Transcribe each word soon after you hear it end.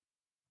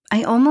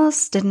I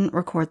almost didn't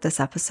record this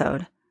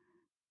episode.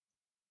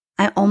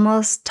 I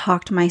almost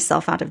talked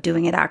myself out of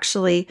doing it,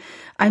 actually.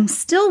 I'm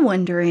still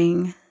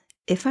wondering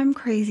if I'm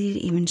crazy to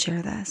even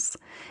share this.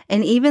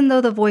 And even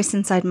though the voice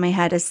inside my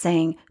head is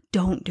saying,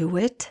 don't do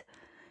it,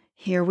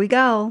 here we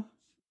go.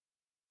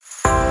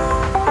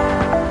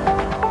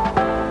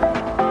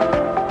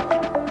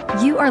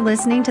 You are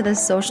listening to the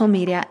Social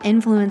Media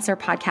Influencer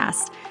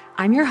Podcast.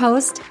 I'm your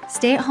host,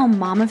 stay-at-home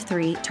mom of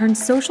 3 turned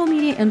social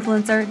media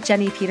influencer,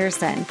 Jenny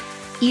Peterson.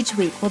 Each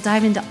week, we'll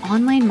dive into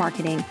online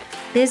marketing,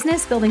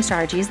 business building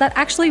strategies that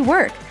actually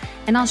work,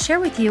 and I'll share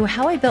with you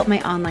how I built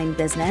my online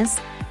business,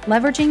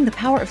 leveraging the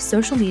power of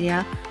social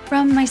media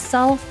from my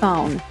cell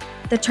phone.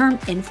 The term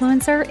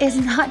influencer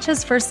is not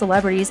just for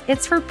celebrities,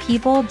 it's for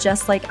people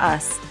just like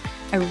us.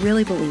 I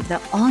really believe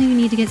that all you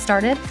need to get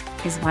started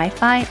is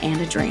Wi-Fi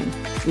and a dream.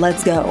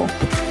 Let's go.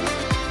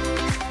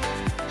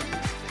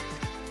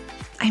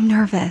 I'm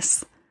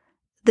nervous.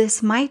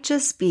 This might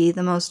just be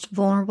the most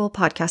vulnerable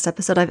podcast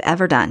episode I've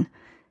ever done.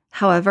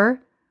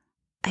 However,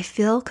 I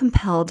feel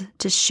compelled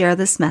to share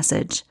this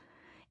message,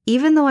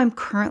 even though I'm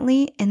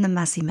currently in the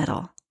messy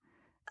middle.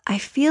 I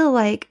feel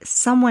like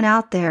someone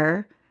out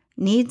there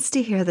needs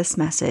to hear this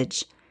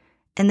message,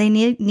 and they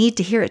need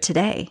to hear it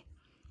today.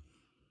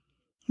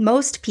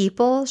 Most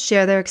people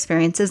share their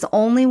experiences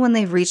only when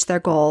they've reached their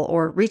goal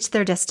or reached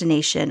their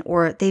destination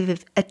or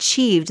they've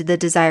achieved the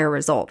desired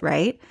result,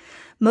 right?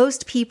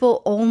 Most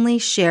people only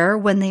share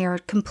when they are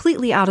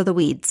completely out of the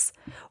weeds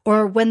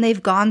or when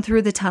they've gone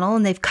through the tunnel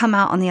and they've come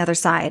out on the other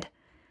side.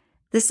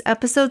 This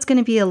episode's going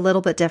to be a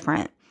little bit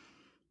different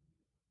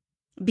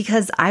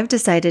because I've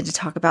decided to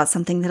talk about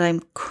something that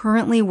I'm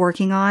currently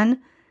working on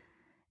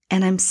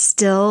and I'm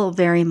still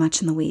very much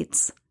in the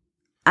weeds.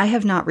 I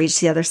have not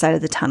reached the other side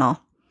of the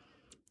tunnel.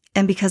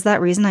 And because of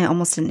that reason, I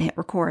almost didn't hit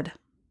record.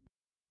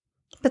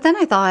 But then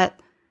I thought,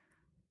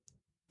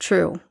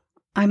 true,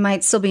 I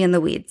might still be in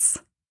the weeds.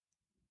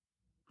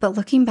 But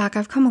looking back,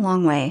 I've come a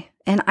long way,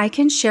 and I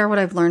can share what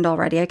I've learned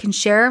already. I can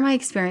share my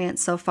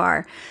experience so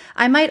far.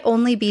 I might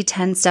only be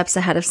 10 steps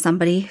ahead of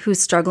somebody who's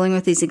struggling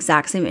with these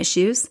exact same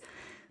issues,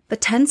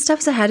 but 10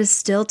 steps ahead is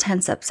still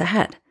 10 steps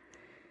ahead.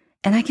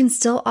 And I can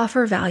still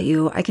offer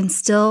value. I can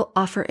still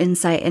offer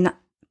insight, and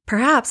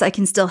perhaps I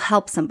can still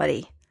help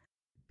somebody.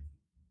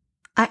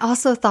 I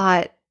also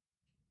thought,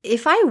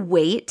 if I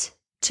wait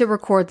to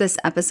record this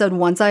episode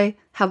once I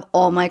have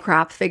all my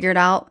crap figured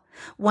out,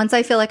 once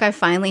I feel like I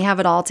finally have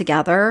it all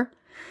together,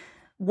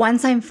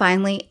 once I'm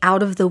finally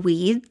out of the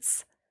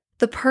weeds,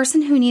 the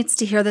person who needs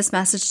to hear this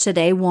message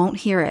today won't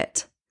hear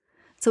it.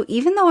 So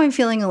even though I'm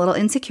feeling a little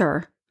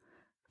insecure,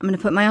 I'm going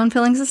to put my own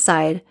feelings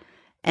aside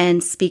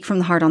and speak from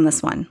the heart on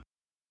this one.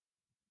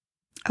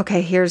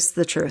 Okay, here's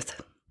the truth.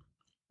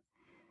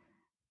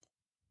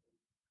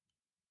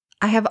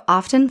 I have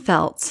often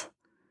felt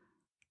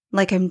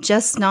like I'm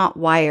just not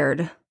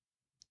wired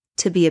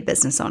to be a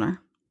business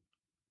owner.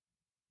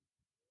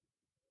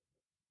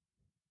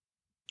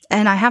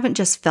 And I haven't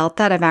just felt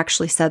that, I've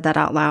actually said that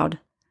out loud.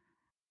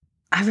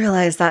 I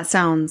realize that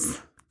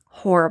sounds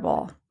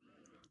horrible.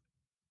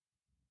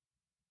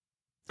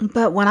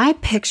 But when I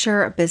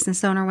picture a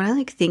business owner, when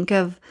I think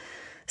of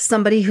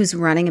somebody who's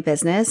running a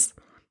business,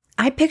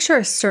 I picture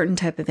a certain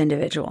type of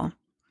individual.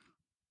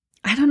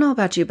 I don't know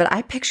about you, but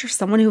I picture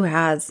someone who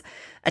has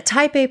a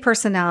type A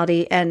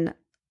personality and,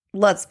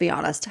 let's be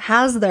honest,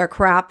 has their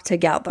crap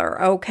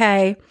together,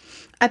 okay?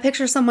 I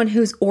picture someone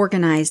who's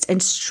organized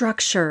and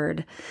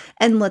structured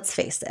and, let's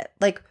face it,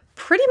 like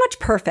pretty much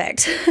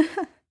perfect.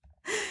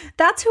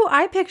 That's who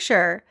I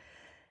picture.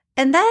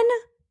 And then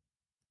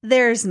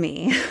there's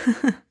me.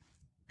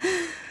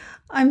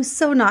 I'm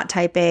so not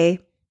type A.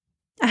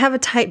 I have a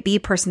type B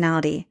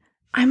personality.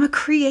 I'm a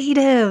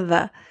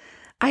creative.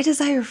 I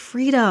desire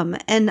freedom,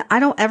 and I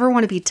don't ever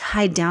want to be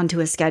tied down to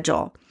a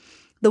schedule.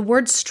 The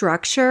word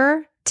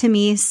structure to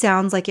me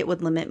sounds like it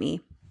would limit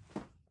me.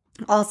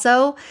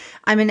 Also,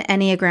 I'm an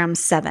Enneagram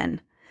 7.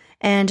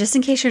 And just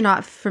in case you're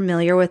not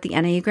familiar with the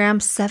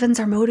Enneagram, 7s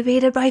are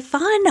motivated by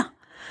fun.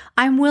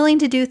 I'm willing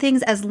to do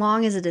things as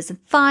long as it is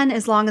fun,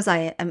 as long as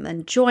I am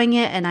enjoying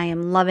it and I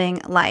am loving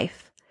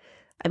life.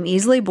 I'm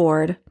easily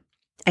bored.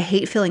 I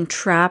hate feeling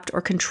trapped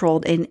or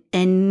controlled in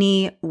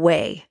any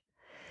way.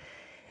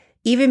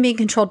 Even being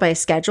controlled by a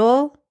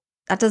schedule,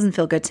 that doesn't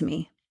feel good to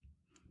me.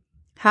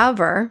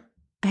 However,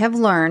 I have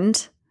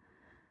learned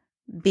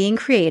being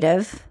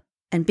creative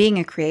and being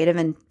a creative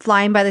and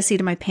flying by the seat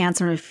of my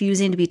pants and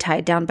refusing to be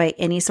tied down by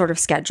any sort of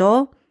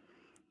schedule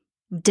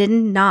did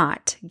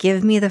not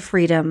give me the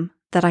freedom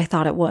that I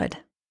thought it would.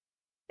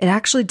 It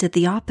actually did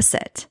the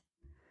opposite.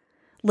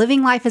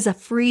 Living life as a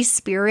free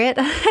spirit,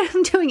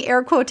 I'm doing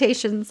air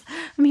quotations.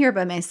 I'm here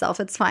by myself.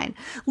 It's fine.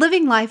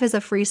 Living life as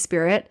a free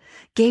spirit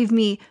gave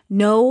me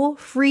no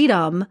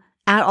freedom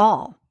at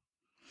all.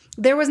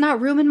 There was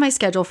not room in my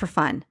schedule for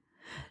fun.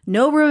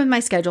 No room in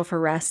my schedule for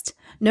rest.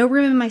 No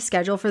room in my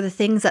schedule for the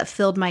things that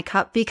filled my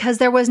cup because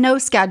there was no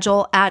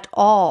schedule at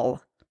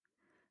all.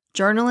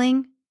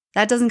 Journaling,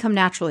 that doesn't come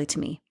naturally to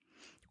me.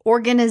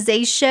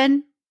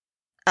 Organization,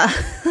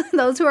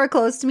 those who are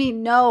close to me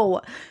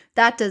know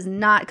That does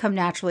not come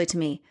naturally to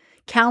me.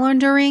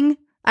 Calendaring,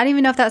 I don't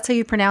even know if that's how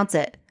you pronounce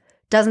it,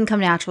 doesn't come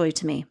naturally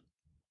to me.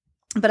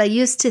 But I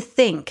used to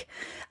think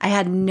I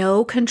had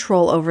no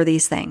control over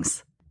these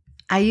things.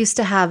 I used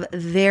to have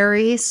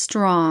very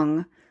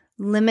strong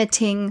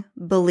limiting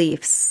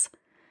beliefs,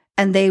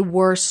 and they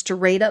were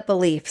straight up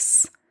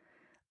beliefs.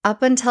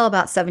 Up until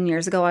about 7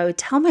 years ago, I would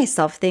tell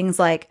myself things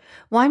like,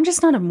 well, I'm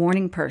just not a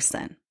morning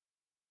person.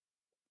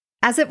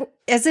 As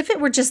if it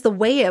were just the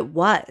way it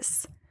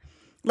was.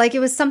 Like it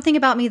was something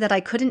about me that I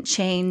couldn't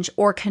change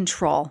or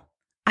control.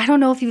 I don't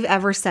know if you've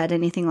ever said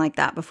anything like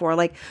that before.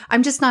 Like,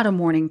 I'm just not a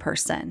morning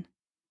person.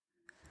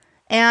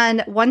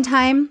 And one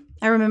time,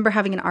 I remember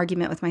having an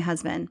argument with my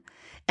husband.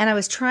 And I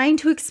was trying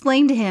to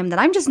explain to him that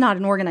I'm just not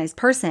an organized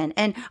person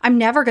and I'm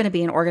never going to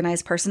be an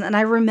organized person. And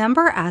I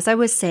remember as I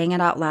was saying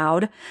it out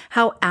loud,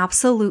 how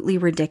absolutely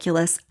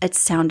ridiculous it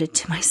sounded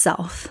to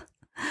myself.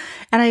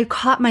 And I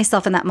caught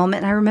myself in that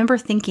moment. And I remember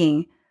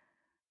thinking,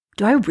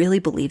 do I really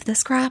believe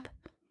this crap?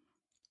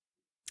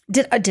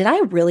 Did I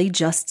really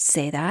just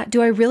say that?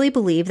 Do I really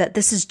believe that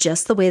this is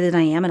just the way that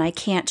I am and I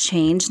can't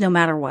change no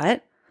matter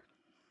what?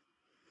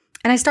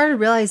 And I started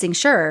realizing,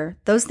 sure,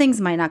 those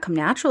things might not come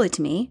naturally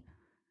to me.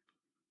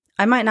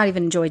 I might not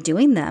even enjoy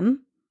doing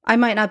them. I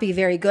might not be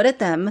very good at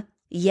them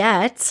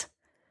yet,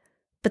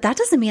 but that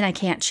doesn't mean I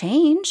can't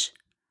change.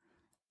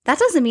 That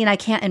doesn't mean I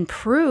can't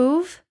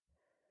improve.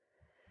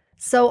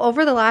 So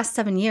over the last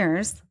 7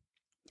 years,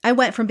 I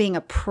went from being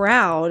a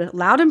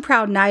loud and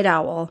proud night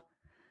owl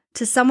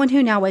to someone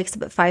who now wakes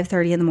up at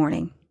 5:30 in the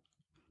morning.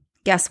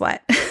 Guess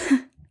what?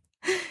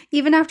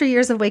 Even after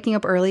years of waking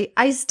up early,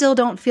 I still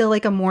don't feel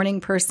like a morning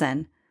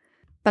person.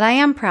 But I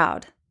am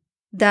proud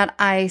that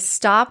I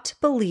stopped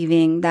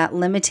believing that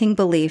limiting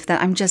belief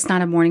that I'm just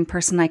not a morning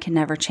person, I can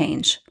never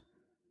change.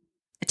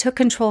 I took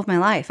control of my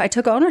life. I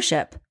took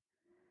ownership.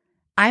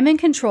 I'm in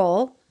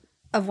control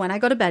of when I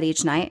go to bed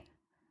each night,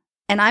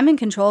 and I'm in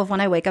control of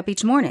when I wake up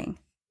each morning.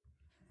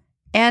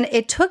 And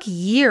it took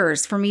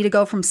years for me to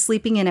go from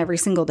sleeping in every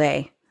single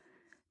day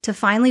to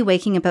finally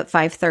waking up at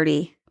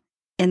 5:30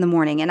 in the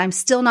morning, and I'm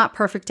still not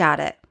perfect at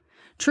it.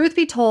 Truth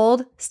be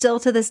told, still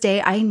to this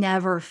day, I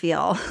never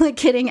feel like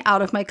getting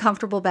out of my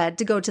comfortable bed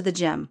to go to the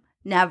gym.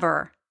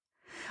 Never.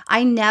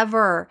 I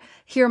never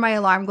hear my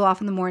alarm go off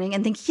in the morning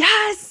and think,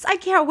 yes, I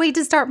can't wait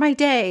to start my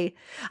day.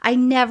 I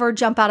never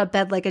jump out of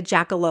bed like a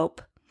jackalope.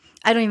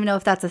 I don't even know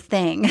if that's a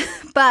thing,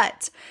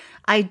 but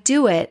I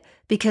do it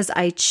because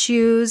I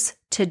choose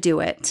to do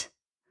it.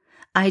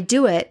 I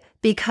do it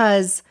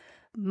because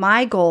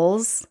my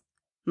goals,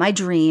 my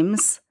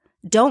dreams,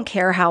 don't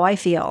care how I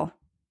feel.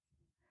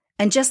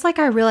 And just like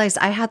I realized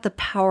I had the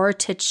power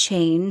to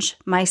change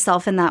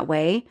myself in that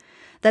way,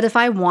 that if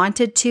I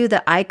wanted to,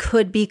 that I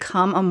could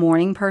become a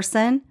morning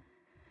person,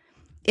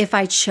 if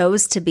I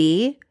chose to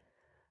be,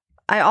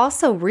 I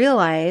also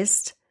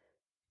realized,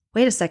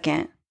 wait a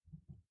second,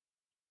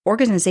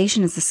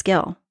 organization is a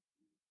skill.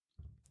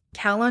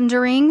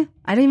 Calendaring,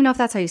 I don't even know if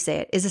that's how you say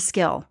it, is a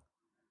skill.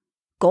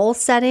 Goal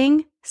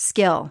setting,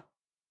 skill.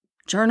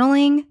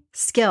 Journaling,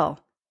 skill.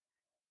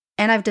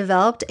 And I've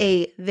developed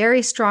a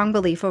very strong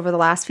belief over the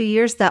last few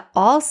years that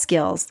all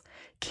skills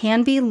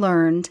can be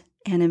learned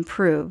and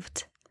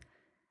improved.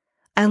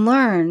 I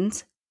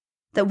learned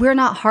that we're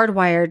not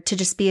hardwired to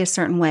just be a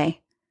certain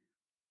way.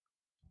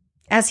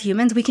 As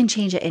humans, we can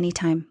change at any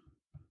time.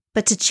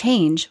 But to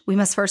change, we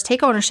must first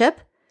take ownership,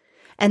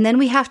 and then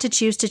we have to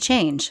choose to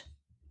change.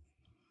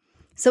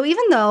 So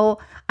even though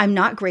I'm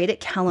not great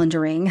at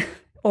calendaring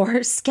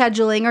or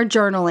scheduling or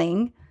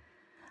journaling,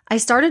 I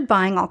started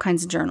buying all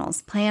kinds of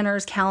journals,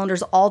 planners,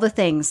 calendars, all the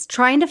things,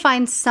 trying to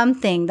find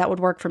something that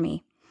would work for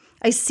me.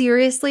 I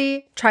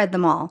seriously tried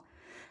them all.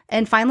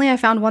 And finally, I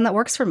found one that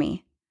works for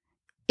me.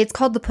 It's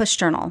called the Push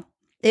Journal.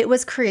 It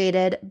was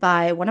created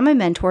by one of my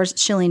mentors,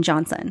 Chalene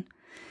Johnson.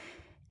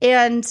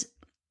 And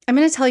I'm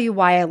going to tell you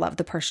why I love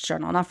the Push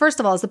Journal. Now, first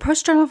of all, is the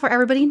Push Journal for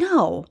everybody?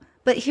 No.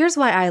 But here's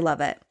why I love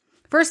it.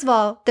 First of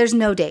all, there's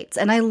no dates,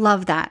 and I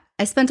love that.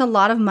 I spent a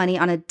lot of money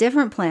on a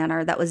different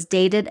planner that was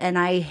dated, and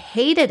I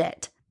hated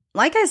it.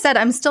 Like I said,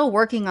 I'm still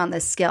working on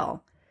this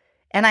skill.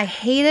 And I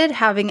hated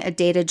having a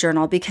dated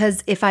journal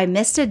because if I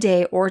missed a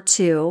day or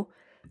two,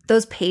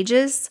 those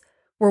pages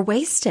were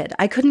wasted.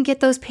 I couldn't get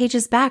those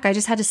pages back. I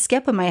just had to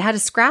skip them. I had to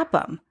scrap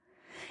them.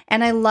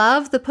 And I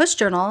love the Push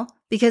Journal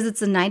because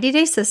it's a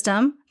 90-day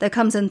system that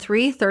comes in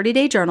 3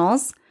 30-day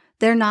journals.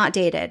 They're not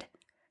dated.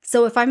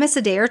 So if I miss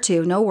a day or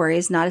two, no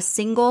worries, not a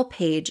single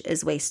page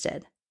is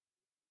wasted.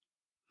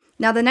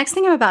 Now, the next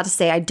thing I'm about to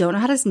say, I don't know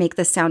how to make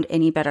this sound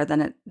any better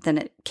than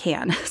it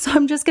can. So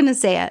I'm just going to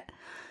say it.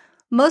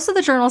 Most of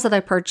the journals that I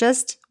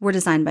purchased were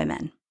designed by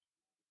men.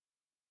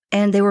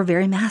 And they were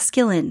very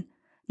masculine,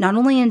 not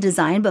only in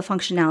design, but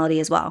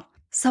functionality as well.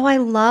 So I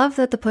love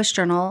that the Push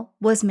Journal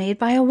was made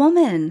by a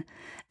woman.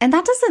 And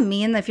that doesn't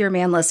mean that if you're a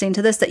man listening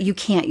to this, that you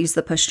can't use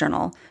the Push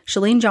Journal.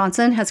 Chalene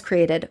Johnson has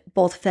created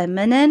both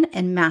feminine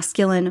and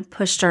masculine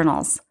push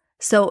journals,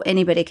 so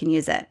anybody can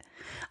use it.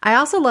 I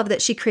also love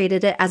that she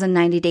created it as a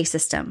 90-day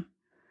system.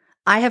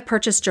 I have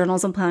purchased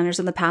journals and planners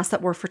in the past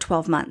that were for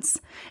 12 months,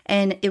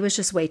 and it was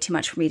just way too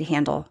much for me to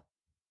handle.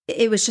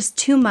 It was just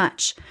too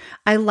much.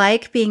 I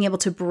like being able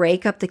to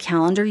break up the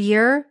calendar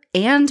year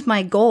and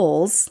my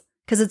goals,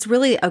 because it's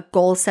really a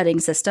goal setting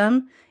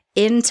system,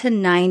 into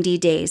 90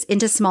 days,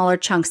 into smaller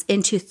chunks,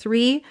 into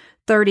 3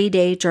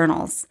 30-day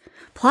journals.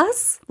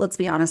 Plus, let's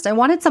be honest, I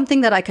wanted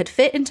something that I could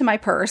fit into my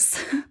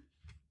purse.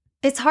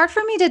 It's hard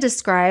for me to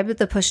describe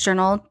the push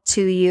journal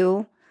to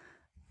you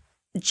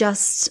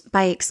just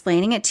by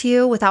explaining it to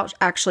you without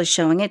actually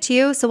showing it to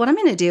you. So what I'm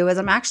going to do is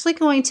I'm actually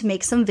going to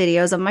make some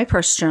videos of my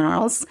push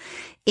journals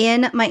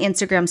in my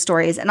Instagram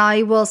stories, and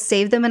I will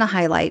save them in a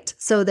highlight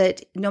so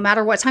that no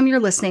matter what time you're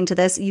listening to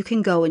this, you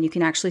can go and you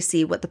can actually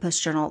see what the push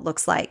journal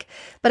looks like.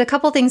 But a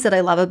couple things that I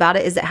love about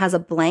it is it has a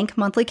blank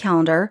monthly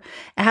calendar,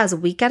 it has a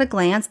week at a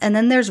glance, and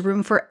then there's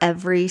room for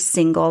every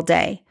single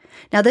day.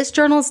 Now, this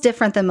journal is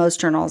different than most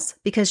journals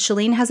because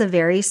Chalene has a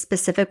very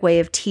specific way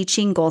of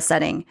teaching goal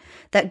setting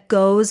that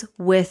goes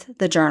with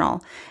the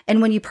journal.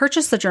 And when you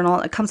purchase the journal,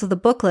 it comes with a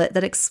booklet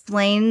that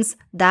explains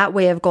that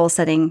way of goal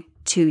setting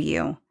to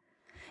you.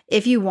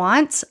 If you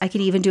want, I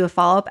can even do a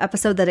follow-up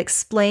episode that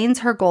explains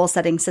her goal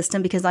setting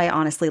system because I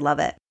honestly love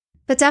it.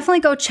 But definitely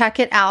go check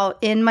it out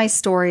in my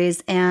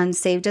stories and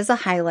saved as a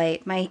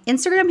highlight. My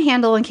Instagram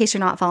handle, in case you're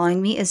not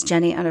following me, is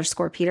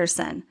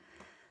Jenny_Peterson.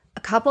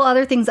 A couple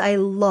other things I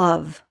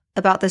love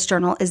about this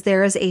journal is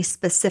there is a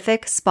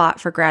specific spot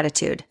for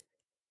gratitude.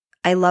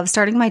 I love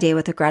starting my day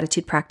with a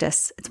gratitude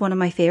practice. It's one of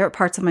my favorite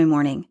parts of my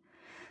morning.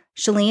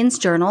 Chalene's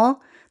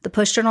journal, the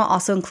push journal,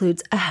 also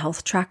includes a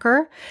health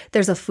tracker.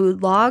 There's a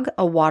food log,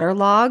 a water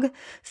log,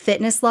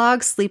 fitness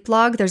log, sleep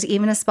log. There's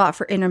even a spot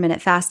for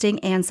intermittent fasting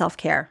and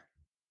self-care.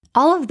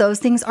 All of those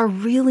things are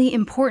really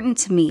important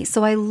to me,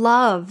 so I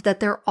love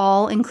that they're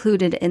all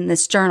included in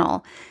this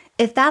journal.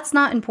 If that's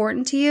not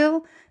important to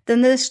you,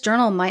 then this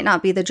journal might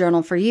not be the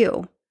journal for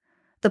you.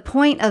 The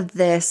point of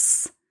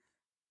this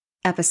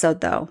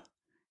episode, though,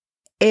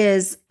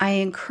 is I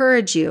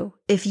encourage you,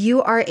 if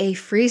you are a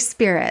free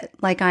spirit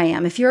like I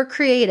am, if you're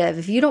creative,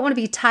 if you don't want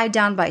to be tied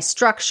down by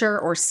structure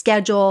or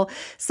schedule,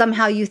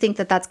 somehow you think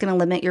that that's going to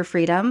limit your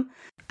freedom,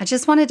 I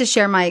just wanted to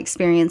share my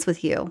experience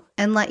with you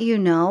and let you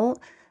know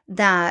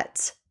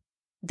that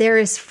there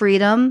is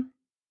freedom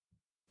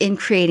in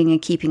creating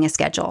and keeping a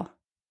schedule.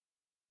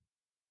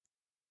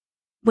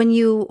 When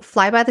you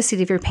fly by the seat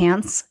of your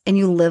pants and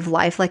you live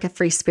life like a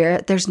free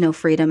spirit, there's no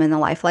freedom in a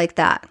life like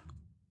that.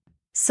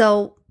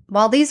 So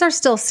while these are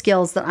still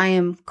skills that I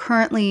am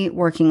currently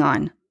working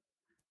on,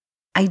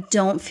 I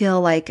don't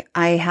feel like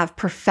I have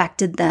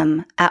perfected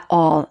them at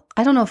all.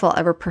 I don't know if I'll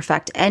ever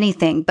perfect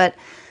anything, but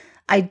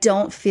I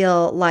don't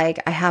feel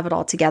like I have it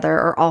all together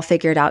or all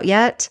figured out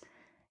yet.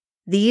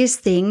 These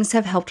things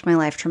have helped my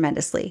life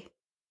tremendously.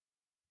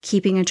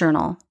 Keeping a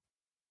journal,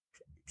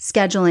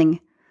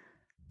 scheduling,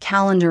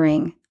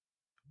 calendaring,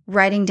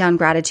 writing down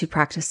gratitude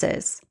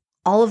practices,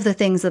 all of the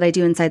things that I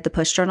do inside the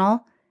push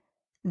journal,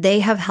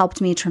 they have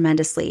helped me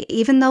tremendously,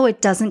 even though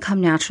it doesn't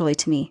come naturally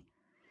to me.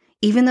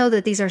 Even though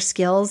that these are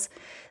skills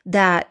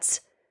that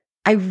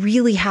I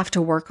really have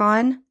to work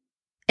on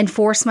and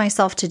force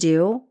myself to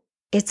do,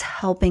 it's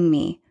helping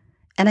me.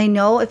 And I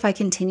know if I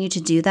continue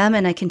to do them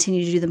and I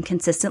continue to do them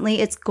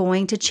consistently, it's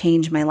going to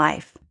change my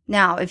life.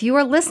 Now, if you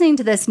are listening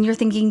to this and you're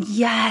thinking,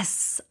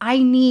 yes, I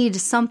need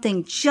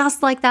something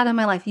just like that in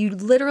my life, you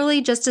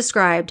literally just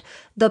described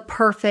the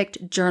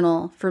perfect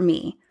journal for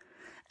me.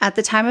 At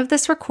the time of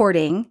this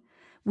recording,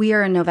 we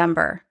are in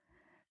November.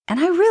 And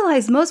I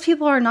realize most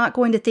people are not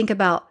going to think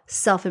about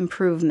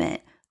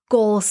self-improvement,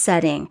 goal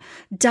setting,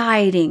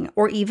 dieting,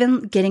 or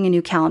even getting a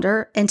new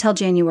calendar until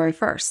January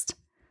 1st.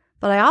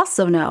 But I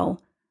also know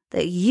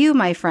that you,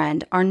 my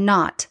friend, are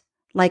not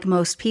like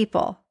most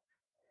people.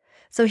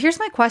 So here's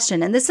my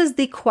question, and this is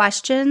the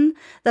question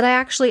that I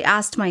actually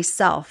asked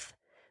myself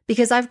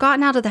because I've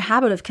gotten out of the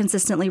habit of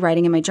consistently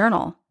writing in my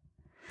journal.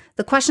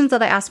 The questions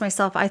that I asked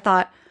myself, I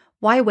thought,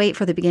 why wait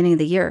for the beginning of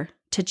the year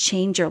to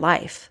change your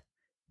life?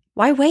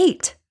 Why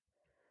wait?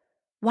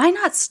 Why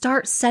not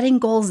start setting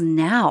goals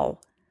now?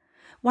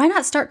 Why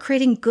not start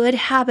creating good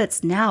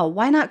habits now?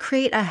 Why not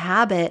create a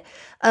habit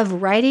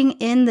of writing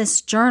in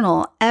this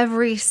journal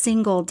every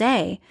single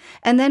day?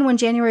 And then when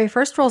January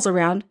 1st rolls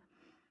around,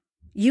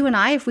 you and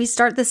I, if we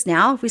start this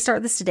now, if we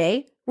start this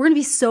today, we're going to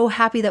be so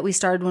happy that we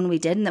started when we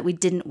did and that we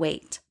didn't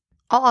wait.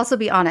 I'll also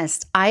be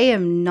honest, I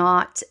am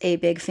not a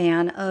big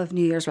fan of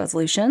New Year's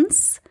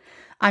resolutions.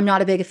 I'm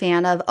not a big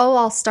fan of,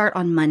 I'll start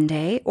on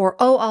Monday or,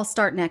 I'll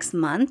start next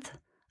month.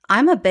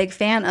 I'm a big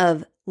fan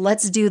of,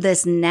 let's do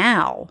this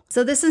now.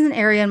 So this is an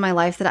area in my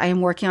life that I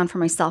am working on for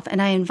myself,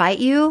 and I invite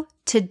you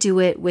to do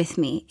it with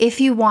me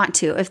if you want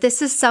to. If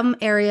this is some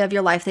area of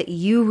your life that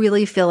you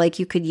really feel like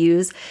you could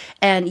use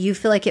and you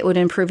feel like it would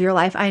improve your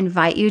life, I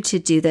invite you to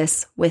do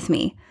this with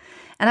me.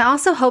 And I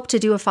also hope to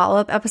do a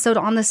follow-up episode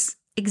on this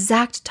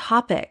exact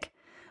topic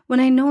when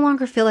I no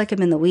longer feel like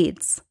I'm in the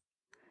weeds.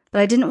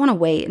 But I didn't want to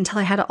wait until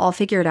I had it all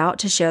figured out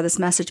to share this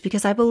message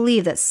because I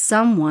believe that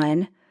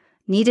someone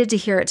needed to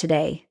hear it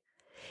today.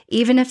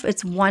 Even if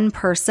it's one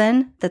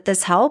person that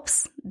this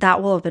helps,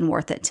 that will have been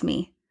worth it to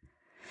me.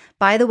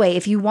 By the way,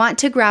 if you want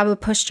to grab a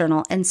push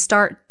journal and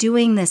start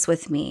doing this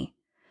with me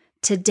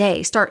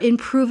today, start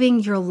improving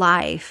your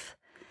life,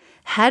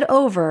 head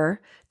over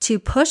to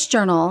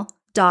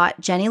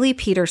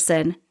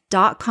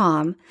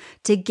pushjournal.jennyleepeterson.com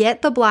to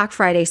get the Black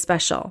Friday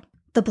special.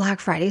 The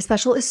Black Friday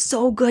special is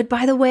so good,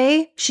 by the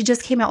way. She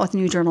just came out with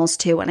new journals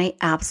too, and I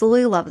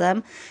absolutely love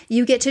them.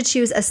 You get to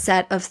choose a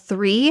set of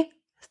 3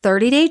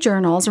 30-day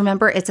journals.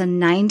 Remember, it's a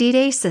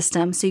 90-day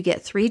system, so you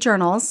get 3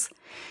 journals.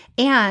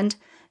 And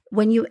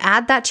when you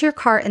add that to your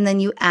cart and then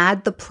you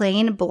add the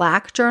plain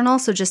black journal,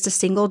 so just a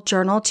single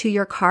journal to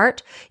your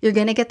cart, you're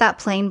going to get that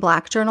plain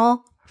black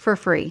journal for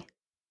free.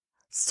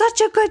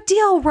 Such a good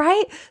deal,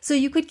 right? So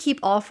you could keep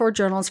all 4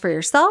 journals for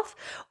yourself,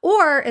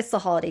 or it's the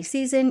holiday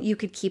season. You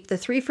could keep the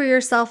 3 for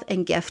yourself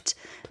and gift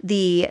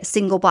the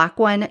single black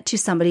one to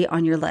somebody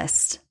on your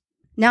list.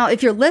 Now,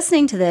 if you're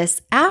listening to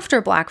this after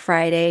Black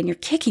Friday and you're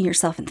kicking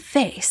yourself in the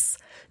face,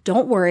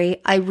 don't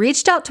worry. I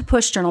reached out to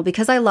Push Journal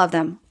because I love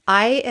them.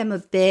 I am a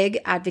big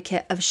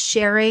advocate of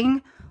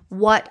sharing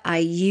what I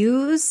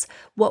use,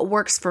 what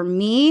works for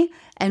me,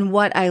 and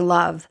what I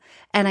love.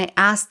 And I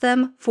asked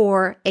them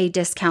for a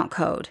discount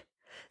code.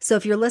 So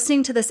if you're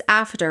listening to this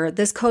after,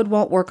 this code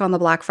won't work on the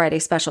Black Friday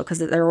special because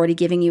they're already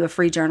giving you a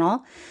free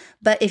journal.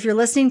 But if you're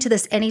listening to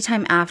this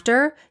anytime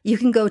after, you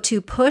can go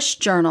to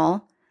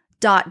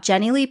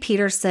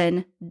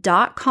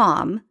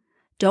pushjournal.jennyleepeterson.com.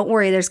 Don't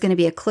worry, there's going to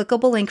be a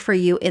clickable link for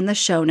you in the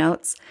show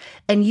notes,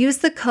 and use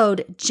the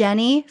code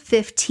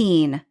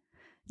JENNY15,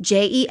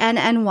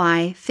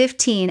 JENNY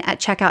 15 at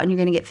checkout, and you're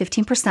going to get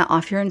 15%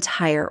 off your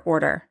entire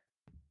order.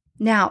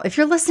 Now, if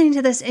you're listening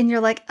to this and you're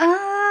like,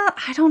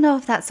 I don't know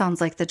if that sounds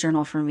like the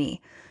journal for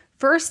me.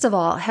 First of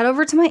all, head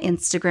over to my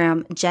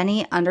Instagram,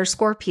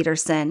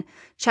 Jenny_Peterson.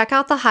 Check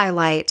out the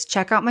highlight,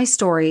 check out my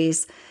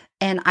stories,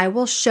 and I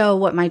will show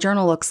what my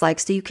journal looks like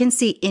so you can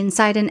see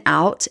inside and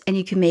out and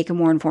you can make a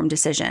more informed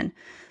decision.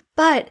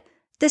 But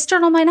this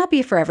journal might not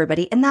be for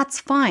everybody, and that's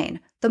fine.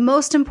 The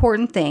most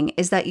important thing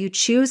is that you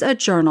choose a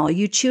journal,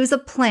 you choose a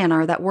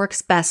planner that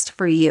works best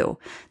for you.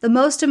 The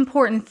most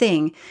important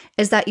thing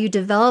is that you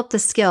develop the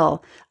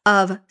skill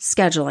of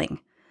scheduling,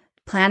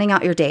 planning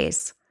out your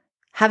days,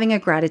 having a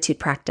gratitude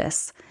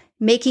practice,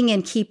 making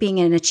and keeping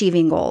and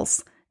achieving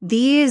goals.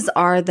 These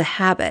are the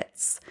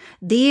habits.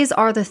 These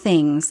are the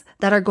things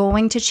that are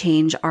going to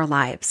change our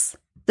lives.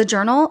 The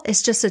journal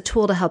is just a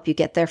tool to help you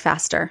get there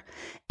faster.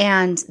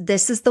 And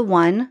this is the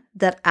one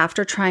that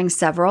after trying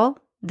several,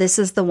 this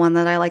is the one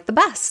that I like the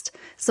best.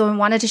 So I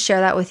wanted to share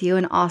that with you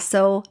and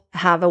also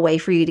have a way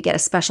for you to get a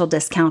special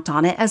discount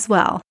on it as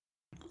well.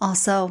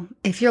 Also,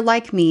 if you're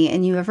like me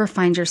and you ever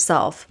find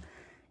yourself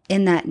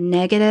in that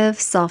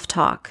negative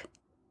self-talk,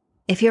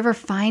 if you ever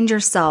find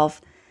yourself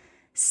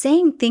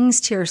saying things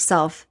to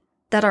yourself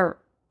that are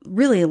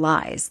really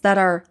lies, that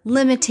are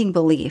limiting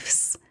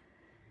beliefs,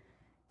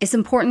 it's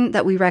important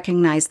that we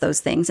recognize those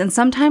things. And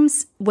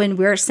sometimes when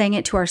we're saying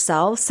it to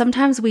ourselves,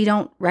 sometimes we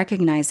don't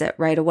recognize it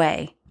right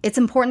away. It's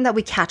important that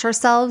we catch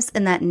ourselves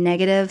in that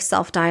negative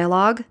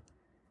self-dialogue,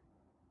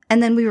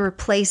 and then we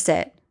replace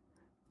it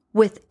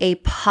with a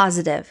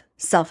positive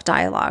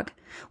self-dialogue.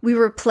 We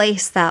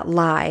replace that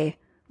lie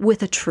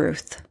with a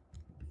truth.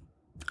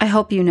 I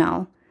hope you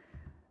know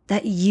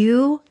that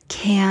you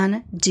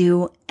can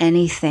do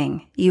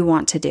anything you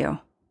want to do.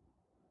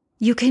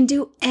 You can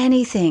do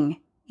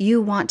anything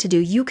you want to do.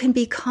 You can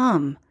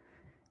become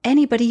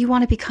anybody you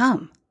want to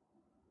become.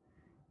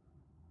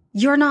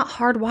 You're not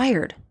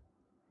hardwired.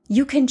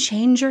 You can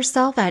change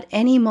yourself at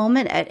any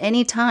moment, at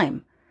any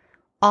time.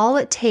 All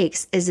it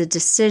takes is a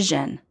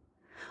decision.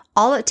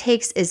 All it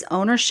takes is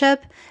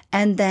ownership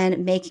and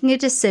then making a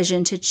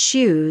decision to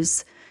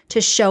choose to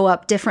show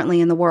up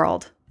differently in the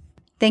world.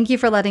 Thank you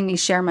for letting me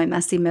share my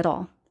messy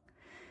middle.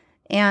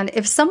 And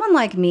if someone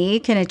like me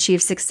can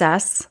achieve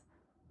success,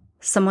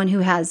 someone who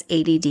has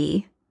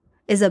ADD,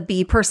 is a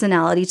B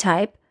personality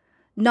type,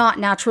 not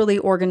naturally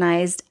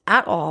organized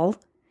at all,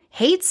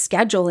 hates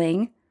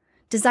scheduling,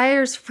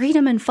 desires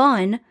freedom and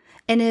fun,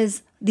 and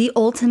is the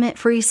ultimate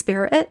free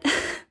spirit,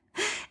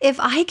 if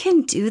I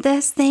can do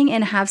this thing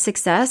and have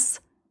success,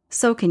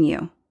 so can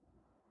you.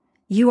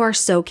 You are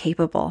so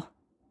capable.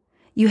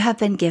 You have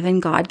been given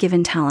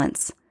God-given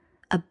talents,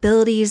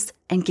 abilities,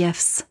 and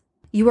gifts.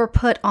 You are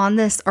put on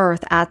this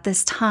earth at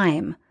this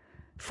time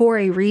for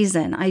a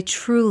reason. I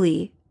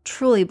truly,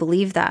 truly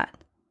believe that.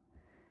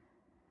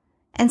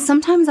 And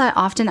sometimes I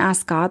often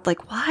ask God,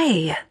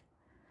 why?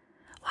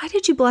 Why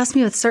did you bless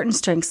me with certain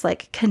strengths,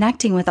 like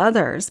connecting with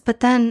others? But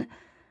then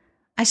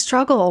I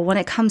struggle when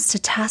it comes to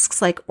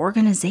tasks like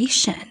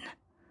organization.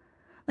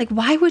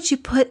 Why would you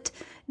put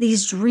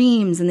these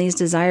dreams and these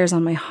desires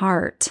on my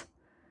heart?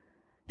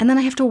 And then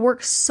I have to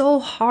work so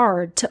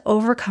hard to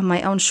overcome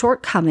my own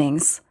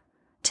shortcomings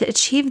to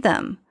achieve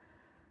them.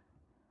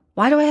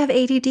 Why do I have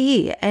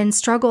ADD and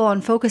struggle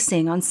on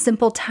focusing on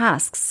simple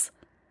tasks?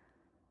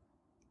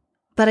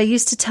 But I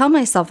used to tell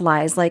myself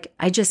lies like,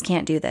 I just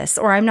can't do this,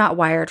 or I'm not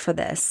wired for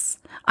this.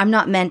 I'm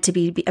not meant to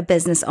be a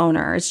business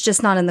owner. It's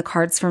just not in the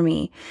cards for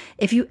me.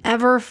 If you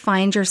ever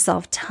find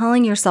yourself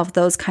telling yourself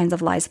those kinds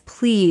of lies,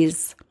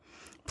 please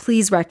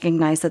please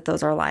recognize that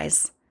those are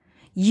lies.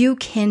 You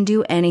can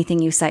do anything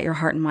you set your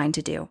heart and mind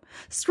to do.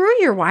 Screw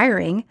your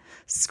wiring.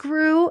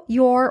 Screw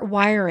your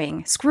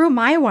wiring. Screw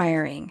my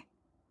wiring.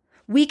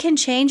 We can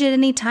change at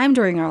any time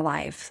during our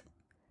life.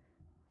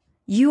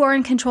 You are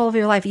in control of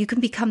your life. You can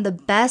become the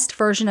best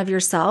version of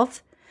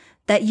yourself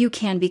that you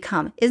can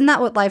become. Isn't that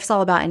what life's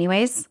all about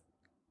anyways?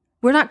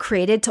 We're not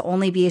created to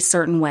only be a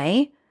certain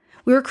way.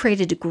 We were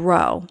created to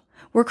grow.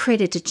 We're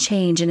created to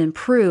change and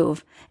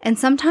improve. And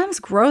sometimes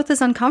growth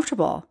is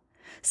uncomfortable.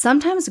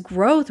 Sometimes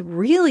growth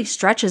really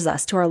stretches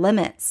us to our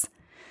limits.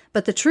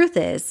 But the truth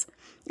is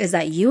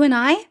that you and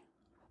I,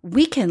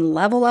 we can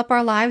level up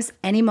our lives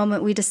any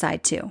moment we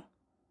decide to.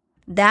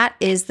 That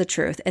is the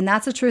truth. And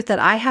that's a truth that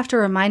I have to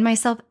remind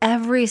myself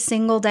every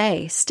single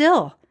day.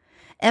 Still,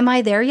 am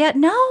I there yet?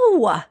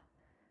 No,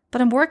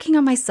 but I'm working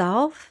on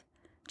myself.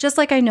 Just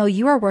like I know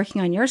you are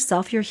working on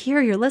yourself. You're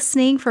here, you're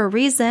listening for a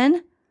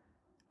reason,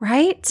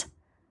 right?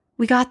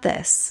 We got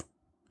this.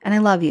 And I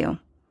love you.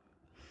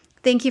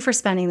 Thank you for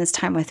spending this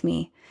time with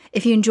me.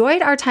 If you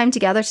enjoyed our time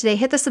together today,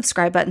 hit the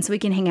subscribe button so we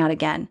can hang out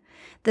again.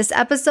 This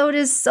episode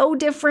is so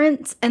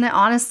different, and I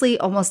honestly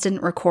almost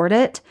didn't record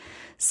it.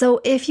 So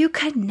if you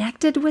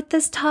connected with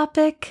this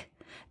topic,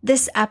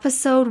 this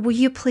episode, will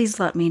you please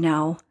let me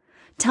know?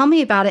 Tell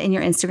me about it in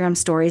your Instagram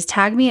stories.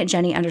 Tag me at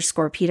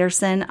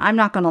Jenny_Peterson. I'm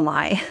not going to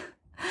lie.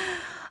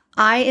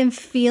 I am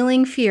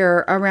feeling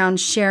fear around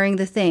sharing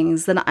the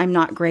things that I'm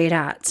not great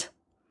at.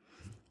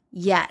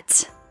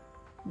 Yet.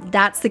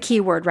 That's the key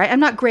word, right? I'm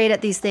not great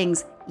at these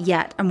things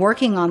yet. I'm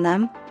working on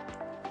them.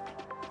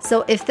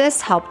 So if this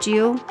helped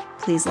you,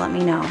 please let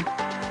me know.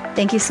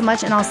 Thank you so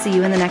much, and I'll see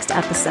you in the next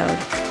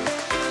episode.